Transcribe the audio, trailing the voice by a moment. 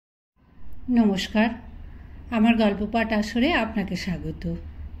নমস্কার, আমার গল্প পাঠ আসরে আপনাকে স্বাগত।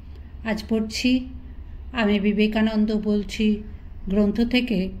 আজ পড়ছি আমি বিবেকানন্দ বলছি গ্রন্থ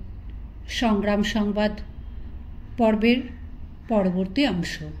থেকে সংগ্রাম সংবাদ পর্বের পরবর্তী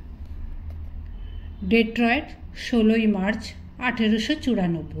অংশ। Detroit, 16ই March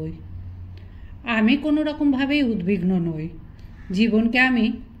 1894। আমি কোনো রকমভাবেই উদ্বিগ্ন নই। জীবনকে আমি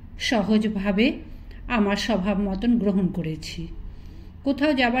সহজভাবে আমার স্বভাব মতন গ্রহণ করেছি।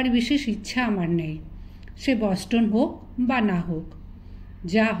 কোথাও যাবার বিশেষ ইচ্ছা আমার নেই, সে বস্টন হোক বা না হোক,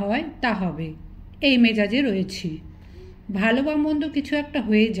 যা হয় তা হবে, এই মেজাজে রয়েছি। ভালো বা মন্দ কিছু একটা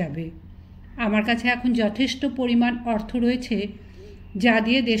হয়ে যাবে। আমার কাছে এখন যথেষ্ট পরিমাণ অর্থ রয়েছে যা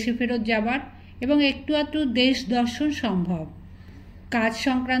দিয়ে দেশে ফেরত যাবার এবং একটু আধটু দেশ দর্শন সম্ভব। কাজ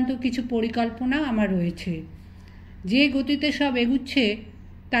সংক্রান্ত কিছু পরিকল্পনা আমার রয়েছে। যে গতিতে সব এগুচ্ছে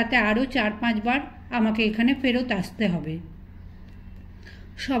তাতে আরও 4-5 বার আমাকে এখানে ফেরত আসতে হবে।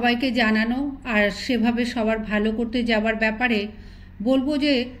 সবাইকে জানানো আর সেভাবে সবার ভালো করতে যাবার ব্যাপারে বলবো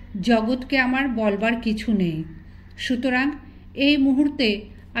যে জগৎকে আমার বলবার কিছু নেই। সুতরাং এই মুহূর্তে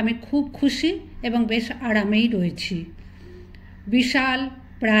আমি খুব খুশি এবং বেশ আরামেই রয়েছি। বিশাল,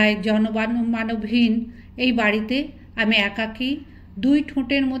 প্রায় জনমানবহীন এই বাড়িতে আমি একাকী 2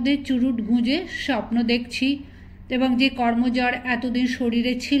 ঠোঁটের মধ্যে চুরুট গুঁজে স্বপ্ন দেখছি এবং যে কর্মজ্বর এতদিন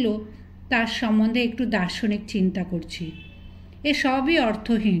শরীরে ছিল তার সম্বন্ধে একটু দার্শনিক চিন্তা করছি। এ সবই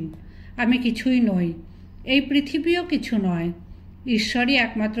অর্থহীন। আমি কিছুই নই, এই পৃথিবীও কিছু নয়। ঈশ্বরই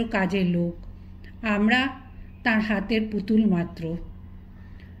একমাত্র কাজের লোক, আমরা তার হাতের পুতুল মাত্র।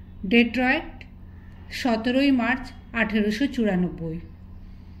 Detroit, 17ই March 1894।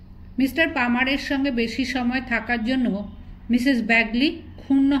 মিস্টার পামারের সঙ্গে বেশি সময় থাকার জন্য মিসেস ব্যাগলি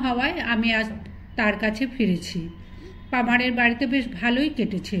ক্ষুণ্ণ হওয়ায় আমি আজ তার কাছে ফিরেছি। পামারের বাড়িতে বেশ ভালোই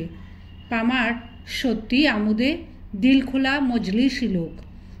কেটেছে। পামার সত্যি আমোদে দিলখোলা মজলিসি লোক,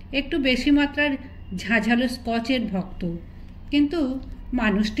 একটু বেশি মাত্রার ঝাঁঝালো স্কচের ভক্ত, কিন্তু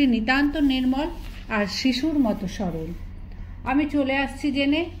মানুষটি নিতান্ত নির্মল আর শিশুর মতো সরল। আমি চলে আসছি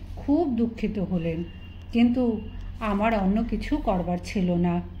জেনে খুব দুঃখিত হলেন, কিন্তু আমার অন্য কিছু করবার ছিল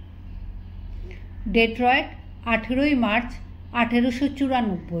না। Detroit, 18ই March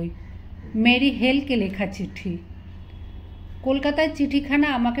 1894। মেরি হেলকে লেখা চিঠি। কলকাতায় চিঠিখানা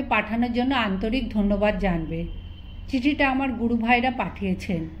আমাকে পাঠানোর জন্য আন্তরিক ধন্যবাদ জানবে। চিঠিটা আমার গুরু ভাইরা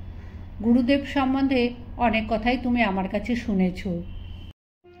পাঠিয়েছেন। গুরুদেব সম্বন্ধে অনেক কথাই তুমি আমার কাছে শুনেছ।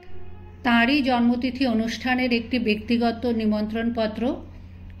 তাঁরই জন্মতিথি অনুষ্ঠানের একটি ব্যক্তিগত নিমন্ত্রণপত্র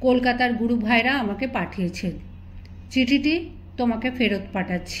কলকাতার গুরু ভাইরা আমাকে পাঠিয়েছেন। চিঠিটি তোমাকে ফেরত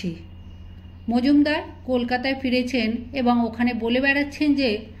পাঠাচ্ছি। মজুমদার কলকাতায় ফিরেছেন এবং ওখানে বলে বেড়াচ্ছেন যে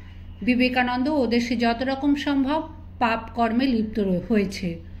বিবেকানন্দ ওদেশে যত রকম সম্ভব পাপ কর্মে লিপ্ত হয়েছে,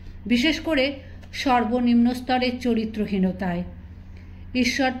 বিশেষ করে সর্বনিম্ন স্তরের চরিত্রহীনতায়।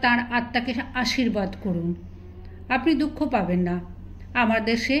 ঈশ্বর তাঁর আত্মাকে আশীর্বাদ করুন। আপনি দুঃখ পাবেন না। আমার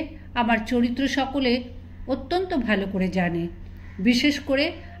দেশে আমার চরিত্র সকলে অত্যন্ত ভালো করে জানে। বিশেষ করে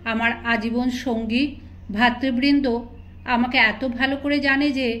আমার আজীবন সঙ্গী ভ্রাতৃবৃন্দ আমাকে এত ভালো করে জানে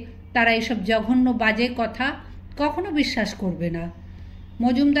যে তারা এসব জঘন্য বাজে কথা কখনো বিশ্বাস করবে না।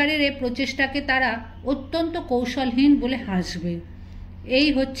 মজুমদারের এই প্রচেষ্টাকে তারা অত্যন্ত কৌশলহীন বলে হাসবে। এই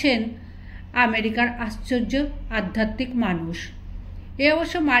হচ্ছেন আমেরিকার আশ্চর্য আধ্যাত্মিক মানুষ। এ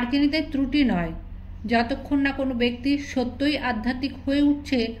অবশ্য মার্কিনীদের ত্রুটি নয়। যতক্ষণ না কোনো ব্যক্তি সত্যই আধ্যাত্মিক হয়ে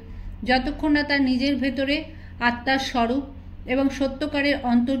উঠছে, যতক্ষণ না তার নিজের ভেতরে আত্মার স্বরূপ এবং সত্যকারের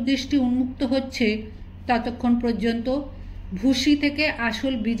অন্তর্দৃষ্টি উন্মুক্ত হচ্ছে, ততক্ষণ পর্যন্ত ভুসি থেকে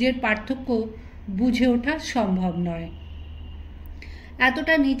আসল বীজের পার্থক্য বুঝে ওঠা সম্ভব নয়।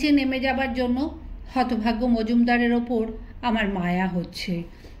 এতটা নিচে নেমে যাবার জন্য হতভাগ্য মজুমদারের ওপর আমার মায়া হচ্ছে।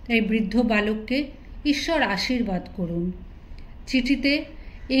 এই বৃদ্ধ বালককে ঈশ্বর আশীর্বাদ করুন। চিঠিতে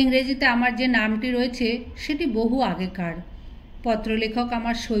ইংরেজিতে আমার যে নামটি রয়েছে সেটি বহু আগেকার। পত্রলেখক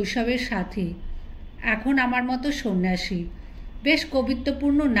আমার শৈশবের সাথী, এখন আমার মতো সন্ন্যাসী। বেশ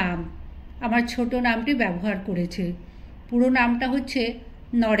কবিত্বপূর্ণ নাম। আমার ছোট নামটি ব্যবহার করেছে। পুরো নামটা হচ্ছে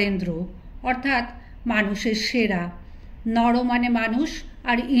নরেন্দ্র, অর্থাৎ মানুষের সেরা। নর মানে মানুষ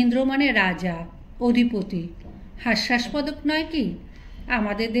আর ইন্দ্র মানে রাজা, অধিপতি। হাস্যাস্পদক নয় কি?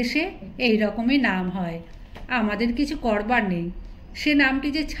 আমাদের দেশে এই রকমই নাম হয়। আমাদের কিছু করবার নেই। সে নামটি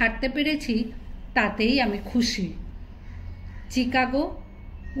যে ছাড়তে পেরেছি তাতেই আমি খুশি। চিকাগো,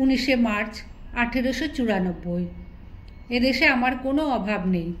 19শে মার্চ 1894। এদেশে আমার কোনো অভাব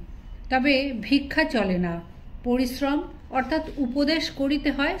নেই, তবে ভিক্ষা চলে না। পরিশ্রম অর্থাৎ উপদেশ করিতে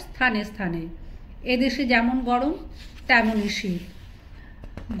হয় স্থানে স্থানে। এদেশে যেমন গরম তেমনই শীত।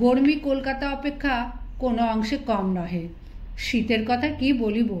 গরমি কলকাতা অপেক্ষা কোনো অংশে কম নহে। শীতের কথা কি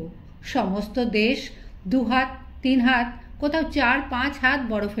বলিব, সমস্ত দেশ 2 হাত 3 হাত কোথাও 4-5 হাত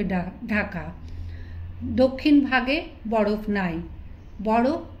বরফে ঢাকা। দক্ষিণ ভাগে বরফ নাই।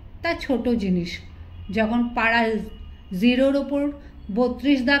 বরফ তা ছোট জিনিস। যখন পাড়া 0-র ওপর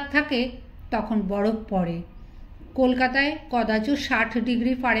 32 দাগ থাকে তখন বরফ পড়ে। কলকাতায় কদাচ 60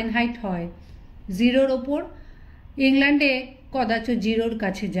 ডিগ্রি ফারেনহাইট হয়। 0-র ওপর ইংল্যান্ডে কদাচ 0-র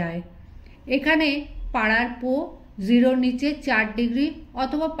কাছে যায়। এখানে পাড়ার 0-র নিচে 4 ডিগ্রি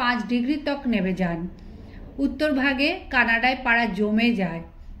অথবা 5 ডিগ্রি তক নেমে যান। উত্তর ভাগে কানাডায় পাড়া জমে যায়,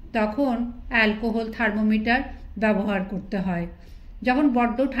 তখন অ্যালকোহল থার্মোমিটার ব্যবহার করতে হয়। যখন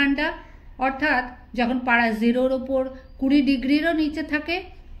বড্ড ঠান্ডা, অর্থাৎ যখন পাড়া 0-র ওপর 20 ডিগ্রিরও নিচে থাকে,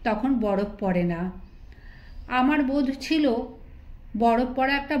 তখন বরফ পড়ে না। আমার বোধ ছিল বরফ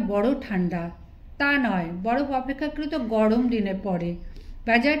পড়া একটা বড় ঠান্ডা। তা নয়, বরফ অপেক্ষাকৃত গরম দিনে পড়ে।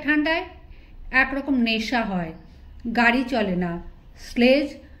 বেজায় ঠান্ডায় একরকম নেশা হয়। গাড়ি চলে না, স্লেজ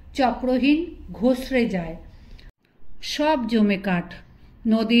চক্রহীন ঘষড়ে যায়। সব জমে কাঠ।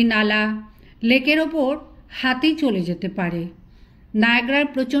 নদী নালা লেকের ওপর হাতি চলে যেতে পারে। নায়াগ্রার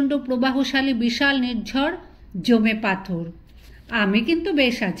প্রচণ্ড প্রবাহশালী বিশাল নির্ঝর জমে পাথর। আমি কিন্তু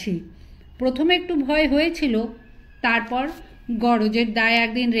বেশ আছি। প্রথমে একটু ভয় হয়েছিল, তারপর গরজের দায়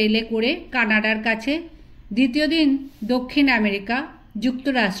একদিন রেলে করে কানাডার কাছে, দ্বিতীয় দিন দক্ষিণ আমেরিকা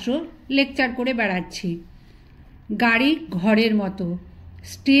যুক্তরাষ্ট্র লেকচার করে বেড়াচ্ছি। গাড়ি ঘরের মতো,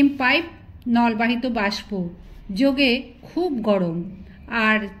 স্টিম পাইপ নলবাহিত বাষ্প যোগে খুব গরম,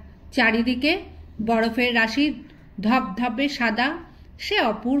 আর চারিদিকে বরফের রাশি ধপধপে সাদা, সে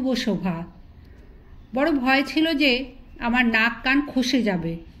অপূর্ব শোভা। বড় ভয় ছিল যে আমার নাক কান খসে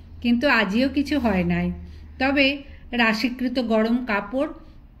যাবে, কিন্তু আজিও কিছু হয় নাই। তবে রাশিকৃত গরম কাপড়,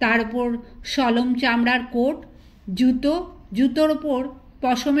 তার উপর সলম চামড়ার কোট, জুতোর ওপর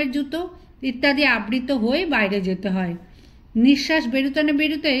পশমের জুতো ইত্যাদি আবৃত হয়ে বাইরে যেতে হয়। নিঃশ্বাস বেরোতে না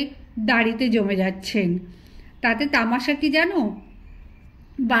বেরোতেই দাড়িতে জমে যাচ্ছেন। তাতে তামাশা কি জানো?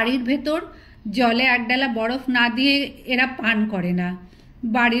 বাড়ির ভেতর জলে এক ডালা বরফ না দিয়ে এরা পান করে না।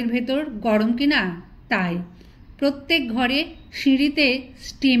 বাড়ির ভেতর গরম কিনা তাই। প্রত্যেক ঘরে সিঁড়িতে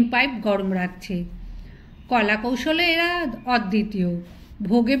স্টিম পাইপ গরম রাখছে। কলা কৌশলে এরা অদ্বিতীয়,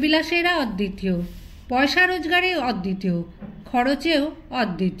 ভোগে বিলাসে এরা অদ্বিতীয়, পয়সা রোজগারে অদ্বিতীয়, খরচেও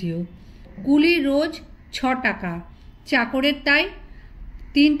অদ্বিতীয়। কুলি রোজ 6 টাকা, চাকরের তাই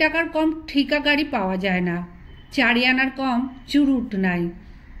 3 টাকার কম ঠিকা গাড়ি পাওয়া যায় না, 4 আনার কম চুরুট নাই।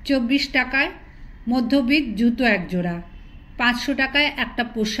 24 টাকায় মধ্যবিত্ত জুতো এক জোড়া, 500 টাকায় একটা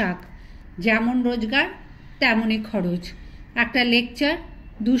পোশাক। যেমন রোজগার তেমনই খরচ। একটা লেকচার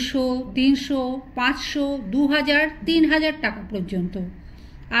 200, 300, 500, 2000, 3000 টাকা পর্যন্ত।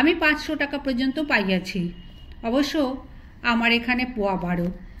 আমি 500 টাকা পর্যন্ত পাইয়াছি। অবশ্য আমার এখানে পোয়া 12।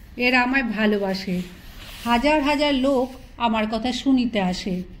 এরা আমায় ভালোবাসে। হাজার হাজার লোক আমার কথা শুনিতে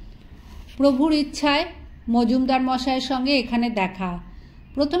আসে। প্রভুর ইচ্ছায় মজুমদার মশাইয়ের সঙ্গে এখানে দেখা।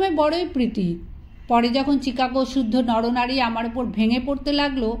 প্রথমে বড়ই প্রীতি, পরে যখন চিকাগো শুদ্ধ নরনারী আমার উপর ভেঙে পড়তে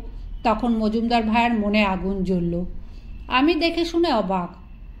লাগলো, তখন মজুমদার ভাইয়ের মনে আগুন জ্বলল। আমি দেখে শুনে অবাক।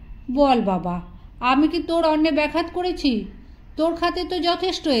 বল বাবা, আমি কি তোর অন্যে ব্যাঘাত করেছি? তোর খাতে তো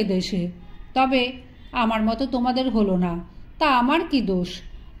যথেষ্ট এদেশে। তবে আমার মতো তোমাদের হলো না, তা আমার কি দোষ?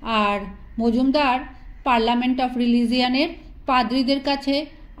 আর মজুমদার পার্লামেন্ট অফ রিলিজিয়ানের পাদ্রীদের কাছে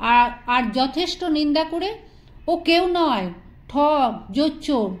আর যথেষ্ট নিন্দা করে, ও কেউ নয়, ঠগ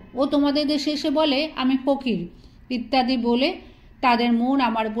জোচ্চোর, ও তোমাদের দেশে এসে বলে আমি ফকির ইত্যাদি বলে তাদের মন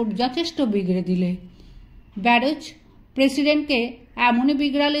আমার উপর যথেষ্ট বিগড়ে দিলে। ব্যারোজ প্রেসিডেন্টকে এমনই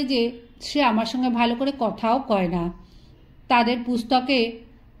বিগড়ালে যে সে আমার সঙ্গে ভালো করে কথাও কয় না। তাদের পুস্তকে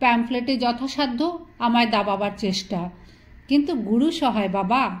প্যাম্ফলেটে যথাসাধ্য আমায় দাবাবার চেষ্টা। কিন্তু গুরু সহায়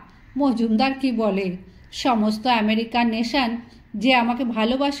বাবা, মজুমদার কি বলে, সমস্ত আমেরিকান নেশন যে আমাকে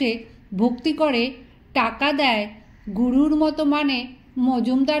ভালোবাসে, ভক্তি করে, টাকা দেয়, গুরুর মতো মানে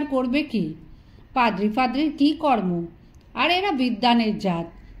মজুমদার করবে কি? পাদ্রির কি কর্ম? আর এরা বিদ্বানের জাত।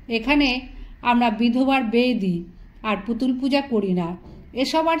 এখানে আমরা বিধবার বেয়ে দিই আর পুতুল পূজা করি না,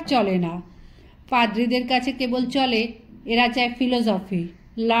 এসব আর চলে না। পাদ্রীদের কাছে কেবল চলে, এরা চায় ফিলোসফি,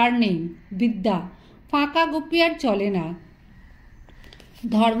 লার্নিং, বিদ্যা, ফাঁকা গুপি আর চলে না।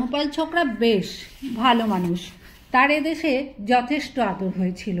 ধর্মপাল ছোকরা বেশ ভালো মানুষ, তার এদেশে যথেষ্ট আদর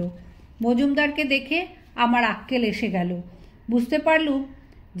হয়েছিল। মজুমদারকে দেখে আমার আক্কেল এসে গেল। বুঝতে পারলুম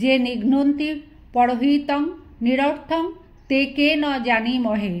যে নিঘ্নন্তি পরহিতং নিরর্থং তে কে ন জানি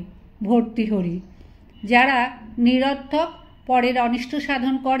মহে ভর্তি হরি। যারা নিরর্থক পরের অনিষ্ট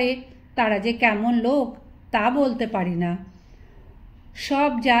সাধন করে তারা যে কেমন লোক তা বলতে পারি না।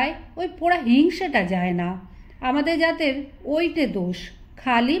 সব যায়, ওই পোড়া হিংসেটা যায় না। আমাদের জাতের ওইটে দোষ,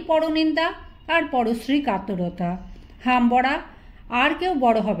 খালি পরনিন্দা আর পরশ্রী কাতরতা। হাম বড়া, আর কেউ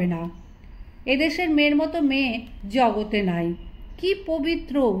বড় হবে না। এদেশের মেয়ের মতো মেয়ে জগতে নাই। কি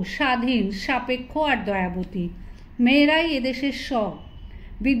পবিত্র, স্বাধীন, সাপেক্ষ আর দয়াবতী। মেয়েরাই এদেশের সব।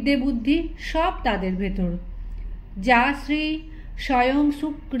 বিদ্যে বুদ্ধি সব তাদের ভেতর। যা শ্রী স্বয়ং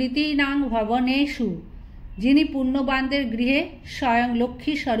সুকৃতিনাং ভবনেষু, যিনি পুণ্যবানদের গৃহে স্বয়ং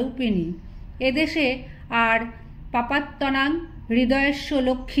লক্ষ্মী স্বরূপিণী। এদেশে আর পাপাত্তনাং হৃদয়স্য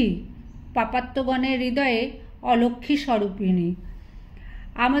লক্ষ্মী, পাপাত্তগণের হৃদয়ে অলক্ষ্মী স্বরূপিণী।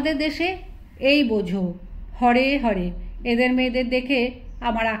 আমাদের দেশে এই বোঝো, হরে হরে। এদের মেয়েদের দেখে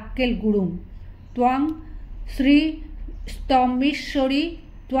আমার আক্কেল গুরুম। ত্বং শ্রী স্তম্ভীশ্বরী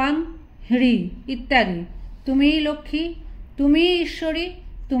ত্বং হ্রি ইত্যাদি। তুমিই লক্ষ্মী, তুমিই ঈশ্বরী,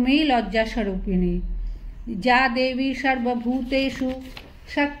 তুমিই লজ্জাস্বরূপিণী। যা দেবী সর্বভূতেষু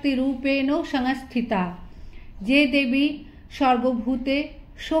শক্তিরূপেণ সংস্থিতা, যে দেবী সর্বভূতে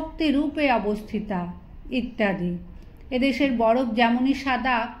শক্তিরূপে অবস্থিতা ইত্যাদি। এদেশের বরফ যেমনই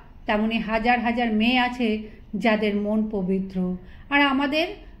সাদা, তেমনি হাজার হাজার মেয়ে আছে যাদের মন পবিত্র। আর আমাদের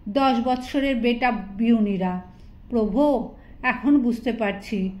 10 বৎসরের বেটা বিউনিরা। প্রভু, এখন বুঝতে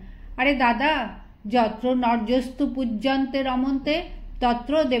পারছি। আরে দাদা, যত্র নর্যস্তু পূজ্যন্তে রমন্তে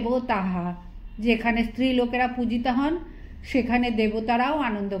তত্র দেবতাহা। যেখানে স্ত্রী লোকেরা পূজিত হন, সেখানে দেবতারাও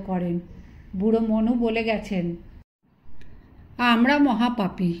আনন্দ করেন। বুড়ো মনু বলে গেছেন, আমরা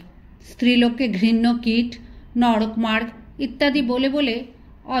মহাপাপী, স্ত্রীলোককে ঘৃণ্য কীট, নরকমার্গ ইত্যাদি বলে বলে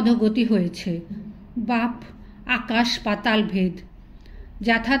অধোগতি হয়েছে। বাপ আকাশ পাতাল ভেদ।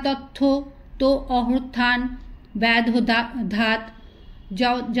 যথাতথ্য তো অহ্থান ব্যাধধাত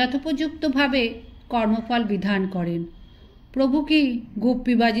যথোপযুক্তভাবে কর্মফল বিধান করেন। প্রভু কি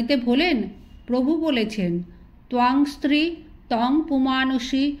গোপ্পীবাজিতে ভোলেন? প্রভু বলেছেন, ত্বং স্ত্রী তং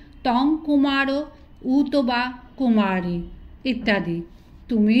পুমানসী তং কুমার উত বা কুমারী ইত্যাদি।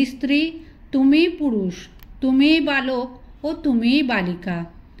 তুমি স্ত্রী, তুমি পুরুষ, তুমি বালক ও তুমি বালিকা।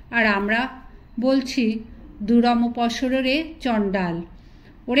 আর আমরা বলছি, দুরম পসরে চণ্ডাল।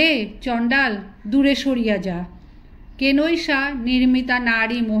 ওরে চণ্ডাল, দূরে সরিয়া যা। কেনৈষা নির্মিতা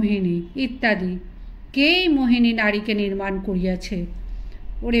নারী মোহিনী ইত্যাদি। কেই মোহিনী নারীকে নির্মাণ করিয়াছে?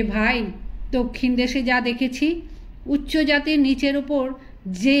 ওরে ভাই, দক্ষিণ দেশে যা দেখেছি, উচ্চ জাতির নিচের ওপর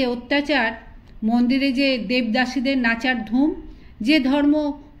যে অত্যাচার, মন্দিরে যে দেবদাসীদের নাচার ধুম, যে ধর্ম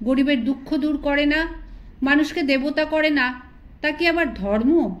গরিবের দুঃখ দূর করে না, মানুষকে দেবতা করে না, তা কি আবার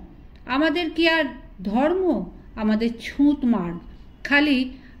ধর্ম? আমাদের কি আর ধর্ম? আমাদের ছুঁত মার, খালি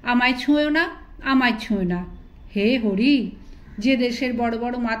আমায় ছুঁয়ো না, আমায় ছুঁয়ো না। হে হরি, যে দেশের বড়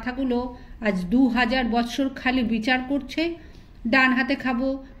বড় মাথাগুলো আজ 2000 বৎসর খালি বিচার করছে, ডান হাতে খাবো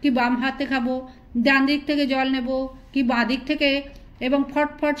কি বাম হাতে খাবো, ডান দিক থেকে জল নেব কি বাঁ দিক থেকে, এবং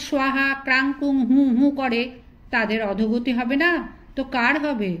ফটফট সোয়াহা ক্রাংকুং হু হু করে, তাদের অধোগতি হবে না তো কার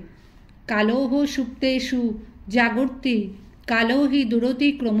হবে? কালোহ সুপ্তেষু জাগর্তি কালোহি দুরতি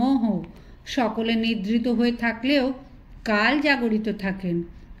ক্রমোহ। সকলে নিদ্রিত হয়ে থাকলেও কাল জাগরিত থাকেন।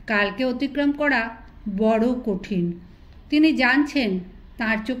 কালকে অতিক্রম করা বড় কঠিন। তিনি জানছেন,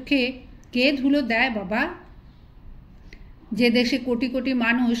 তাঁর চোখে কে ধুলো দেয় বাবা? যে দেশে কোটি কোটি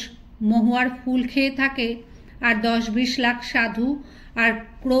মানুষ মহুয়ার ফুল খেয়ে থাকে, আর 10-20 লাখ সাধু আর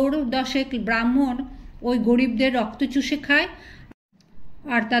ক্রোড় দশেক ব্রাহ্মণ ওই গরিবদের রক্ত চুষে খায়,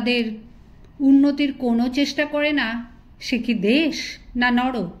 আর তাদের উন্নতির কোনো চেষ্টা করে না, সে কি দেশ না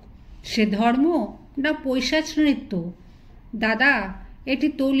নরক? সে ধর্ম না পৈশাচ নৃত্য? দাদা, এটি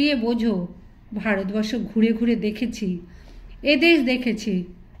তলিয়ে বোঝো। ভারতবর্ষ ঘুরে ঘুরে দেখেছি, এদেশ দেখেছি।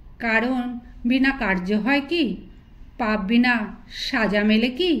 কারণ বিনা কার্য হয় কি? পাপ বিনা সাজা মেলে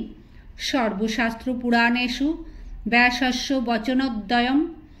কি? সর্বশাস্ত্র পুরাণেষু ব্যাসস্য বচনোদ্বয়ম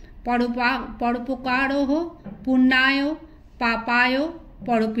পরোপকারোহ পুণ্যায় পাপায়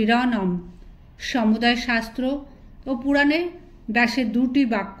পরপীড়নম। সমুদয় শাস্ত্র ও পুরাণে ব্যাসের 2টি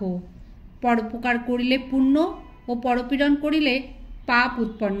বাক্য, পরোপকার করিলে পুণ্য ও পরপীড়ন করিলে পাপ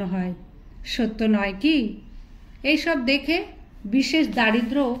উৎপন্ন হয়। সত্য নয় কি? এইসব দেখে, বিশেষ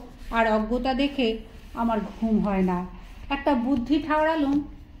দারিদ্র আর অজ্ঞতা দেখে আমার ঘুম হয় না। একটা বুদ্ধি ঠাউরালুম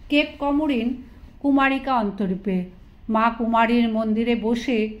কেপ কমরিন কুমারিকা অন্তরূপে। মা কুমারীর মন্দিরে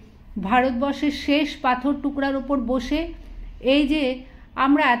বসে, ভারতবর্ষের শেষ পাথর টুকরার ওপর বসে, এই যে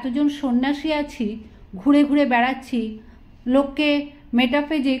আমরা এতজন সন্ন্যাসী আছি, ঘুরে ঘুরে বেড়াচ্ছি, লোককে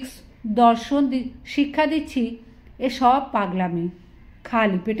মেটাফিজিক্স দর্শন শিক্ষা দিচ্ছি, এসব পাগলামি।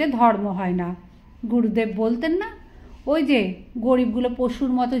 খালি পেটে ধর্ম হয় না। গুরুদেব বলতেন না, ওই যে গরিবগুলো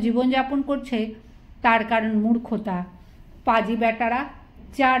পশুর মতো জীবনযাপন করছে, তার কারণ মূর্খতা। পাজি বেটারা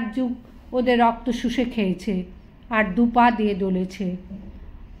 4 যুগ ওদের রক্ত শুষে খেয়েছে আর 2 পা দিয়ে দলেছে।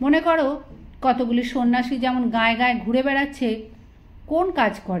 মনে করো, কতগুলি সন্ন্যাসী যেমন গায়ে গায়ে ঘুরে বেড়াচ্ছে, কোন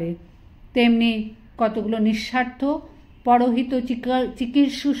কাজ করে, তেমনি কতগুলো নিঃস্বার্থ পরহিত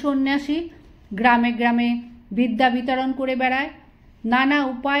চিকিৎসু সন্ন্যাসী গ্রামে গ্রামে বিদ্যা বিতরণ করে বেড়ায়। নানা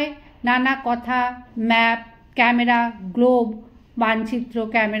উপায়, নানা কথা, ম্যাপ, ক্যামেরা, গ্লোব, মানচিত্র,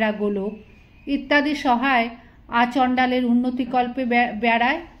 ক্যামেরা, গোলক ইত্যাদি সহায় আচণ্ডালের উন্নতিকল্পে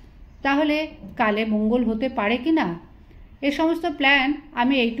বেড়ায়। তাহলে কালে মঙ্গল হতে পারে কি না? এ সমস্ত প্ল্যান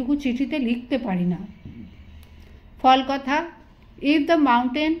আমি এইটুকু চিঠিতে লিখতে পারি না। ফল কথা, if the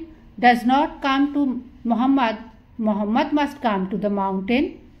mountain does not come to Mohammad, Mohammad must come to the mountain.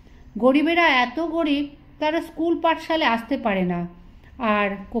 গরিবেরা এত গরিব তারা স্কুল পাঠশালে আসতে পারে না, আর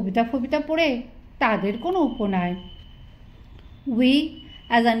কবিতা ফবিতা পড়ে তাদের কোনো উপনয়। We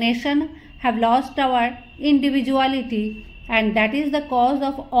as a nation have lost our individuality, and that is the cause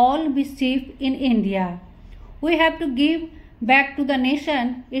of all mischief in India. We have to give back to the nation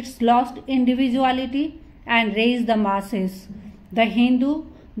its lost individuality and raise the masses. The Hindu,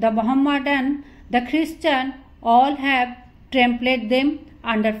 the Mohammedan, the Christian all have trampled them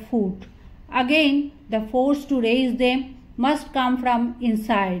underfoot. Again, the force to raise them must come from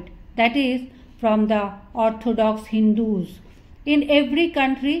inside, that is, from the Orthodox Hindus. In every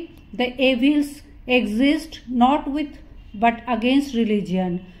country, the evils exist not with but against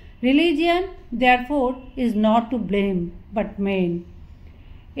religion. Religion, therefore, is not to blame but men.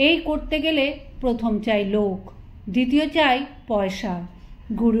 এই করতে গেলে প্রথম চাই লোক, দ্বিতীয় চাই পয়সা।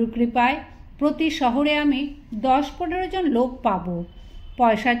 গুরুর কৃপায় প্রতি শহরে আমি 10-15 জন লোক পাব।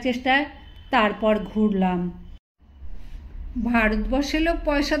 পয়সার চেষ্টায় তারপর ঘুরলাম। ভারতবর্ষে লোক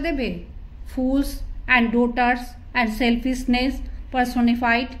পয়সা দেবে? ফুলস অ্যান্ড ডোটার্স অ্যান্ড সেলফিশনেস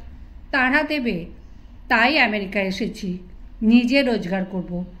পার্সোনিফাইড, তারা দেবে। তাই আমেরিকা এসেছি, নিজে রোজগার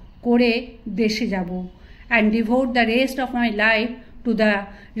করব, করে দেশে যাব, and devote the rest of my life to the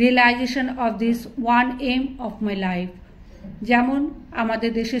realisation of this one M of my life. যেমন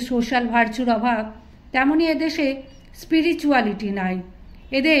আমাদের দেশে সোশ্যাল ভার্চুর অভাব, তেমনই এদেশে স্পিরিচুয়ালিটি নাই।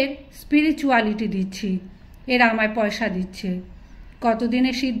 এদের স্পিরিচুয়ালিটি দিচ্ছি, এরা আমায় পয়সা দিচ্ছে।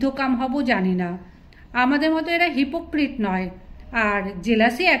 কতদিনে সিদ্ধ কাম হব জানি না। আমাদের মতো এরা হিপোক্রিট নয়, আর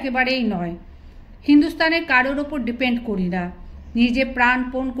জেলাসি একেবারেই নয়। হিন্দুস্তানের কারোর ওপর ডিপেন্ড করি না, নিজে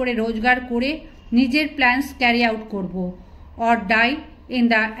প্রাণপণ করে রোজগার করে নিজের প্ল্যানস ক্যারি আউট করব, or die in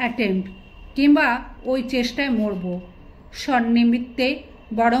the attempt, কিংবা ওই চেষ্টায় মরব। সন্নিমিত্তে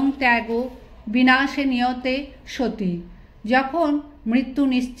বরং ত্যাগ, বিনাশে নিয়তে সতী। যখন মৃত্যু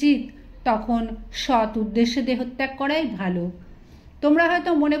নিশ্চিত তখন সৎ উদ্দেশ্যে দেহত্যাগ করাই ভালো। তোমরা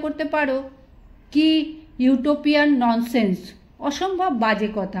হয়তো মনে করতে পারো কি ইউটোপিয়ান ননসেন্স, অসম্ভব বাজে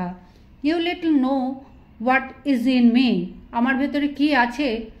কথা। You little know what is in me, আমার ভেতরে কি আছে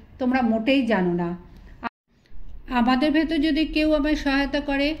তোমরা মোটেই জানো না। আমাদের ভেতর যদি কেউ আমায় সহায়তা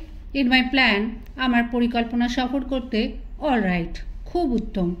করে ইন মাই প্ল্যান, আমার পরিকল্পনা সফল করতে, অল রাইট, খুব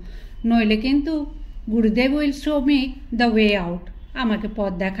উত্তম। নইলে কিন্তু গুরুদেব will show me the way out, আমাকে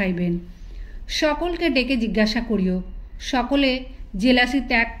পথ দেখাইবেন। সকলকে ডেকে জিজ্ঞাসা করিও সকলে জেলাসি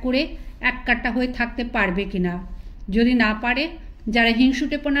ত্যাগ করে এক কাট্টা হয়ে থাকতে পারবে কিনা। যদি না পারে, যারা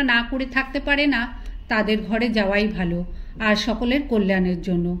হিংসুটেপনা না করে থাকতে পারে না, তাদের ঘরে যাওয়াই ভালো, আর সকলের কল্যাণের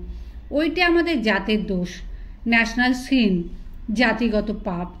জন্য। ওইটা আমাদের জাতের দোষ, ন্যাশনাল সিন, জাতিগত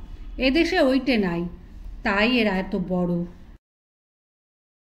পাপ। এদেশে ওইটে নাই, তাই এরা এত বড়।